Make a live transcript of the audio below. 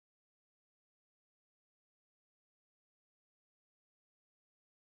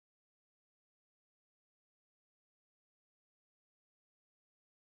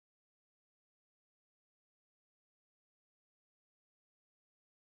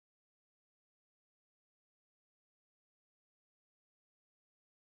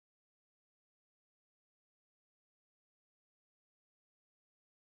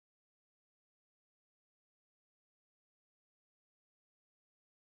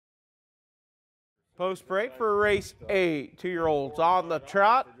Post break for race 8. 2-year-olds on the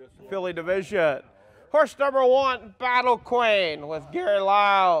trot, filly division. Horse number 1, Battle Queen with Gary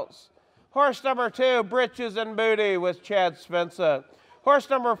Lyles. Horse number 2, Britches and Booty with Chad Svensson.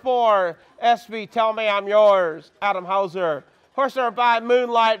 Horse number 4, SB Tell Me I'm Yours, Adam Hauser. Horse number 5,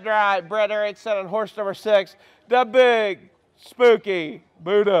 Moonlight Drive, Brett Erickson. And horse number 6, the Big Spooky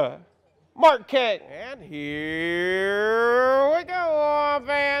Buddha, Mark King. And here we go,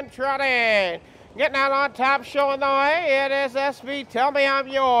 Van Trotting. Getting out on top, showing the way, it is SB Tell Me I'm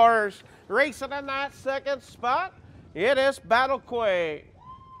Yours. Racing in that second spot, it is Battle Queen.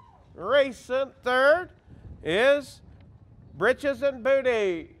 Racing third is Britches and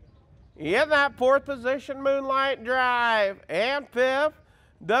Booty. In that fourth position, Moonlight Drive. And fifth,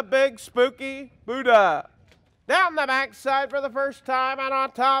 the Big Spooky Buddha. Down the backside for the first time, and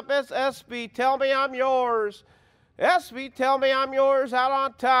on top is SB Tell Me I'm Yours. SB Tell Me I'm Yours out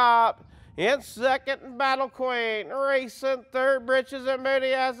on top. In second, Battle Queen. Racing third, Britches and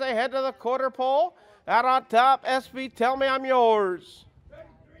Booty as they head to the quarter pole. Out on top, SB Tell Me I'm Yours.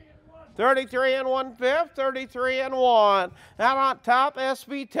 33 and 1/5, 33 and 1. Out on top,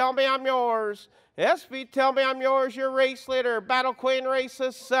 SB Tell Me I'm Yours. SB Tell Me I'm Yours, your race leader. Battle Queen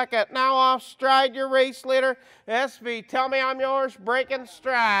races second. Now off stride, your race leader. SB Tell Me I'm Yours, breaking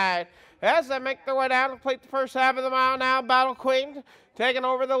stride. As they make their way down to complete the first half of the mile now, Battle Queen taking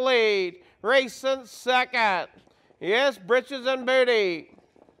over the lead. Racing second is Britches and Booty.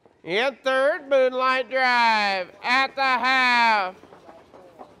 In third, Moonlight Drive. At the half,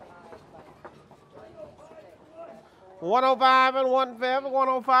 105 and 1/5,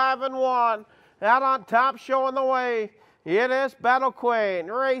 105 and 1. Out on top, showing the way, it is Battle Queen.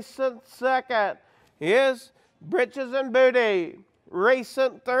 Racing second is Britches and Booty.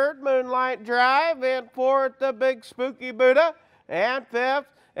 Racing third, Moonlight Drive. In fourth, the Big Spooky Buddha. And fifth,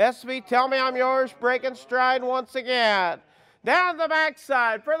 SB Tell Me I'm Yours, breaking stride once again. Down the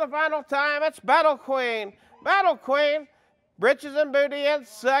backside for the final time, it's Battle Queen. Battle Queen, Britches and Booty in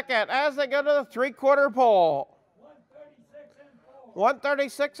second as they go to the three-quarter pole.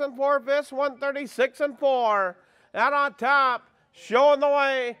 136 and 4/5, 136 and 4. Out on top, showing the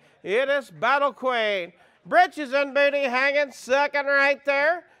way, it is Battle Queen. Britches and Booty hanging second right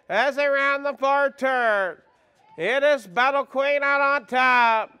there as they round the far turn. It is Battle Queen out on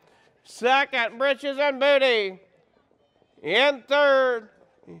top. Second, Britches and Booty. In third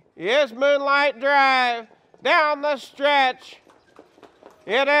is Moonlight Drive. Down the stretch,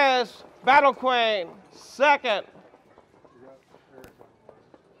 it is Battle Queen. Second.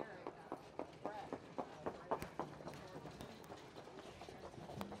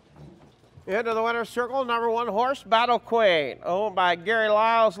 Into the winner's circle, number 1 horse, Battle Queen, owned by Gary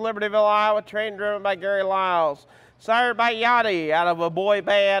Lyles, Libertyville, Iowa, trained driven by Gary Lyles. Sired by Yachty out of a boy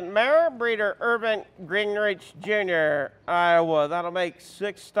band mare, breeder Irvin Greenrich Jr., Iowa. That'll make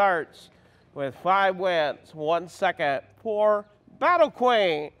 6 starts with 5 wins, 1 second for Battle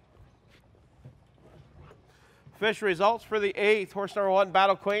Queen. Fish results for the 8th. Horse number 1,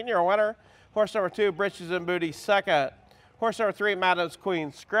 Battle Queen, your winner. Horse number 2, Britches and Booty, second. Horse number 3, Madam's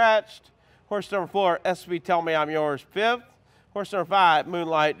Queen, scratched. Horse number 4, SB Tell Me I'm Yours, 5th. Horse number 5,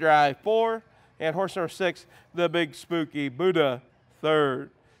 Moonlight Drive, 4. And horse number 6, the Big Spooky Buddha, 3rd.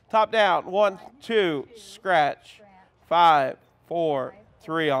 Top down, 1, 2, scratch, 5, 4,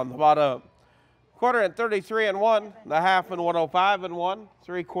 3 on the bottom. Quarter and 33 and 1, the half and 105 and 1,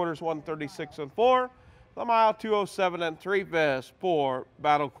 3/4 136 and 4, the mile 207 and 3/5 for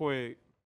Battle Queen.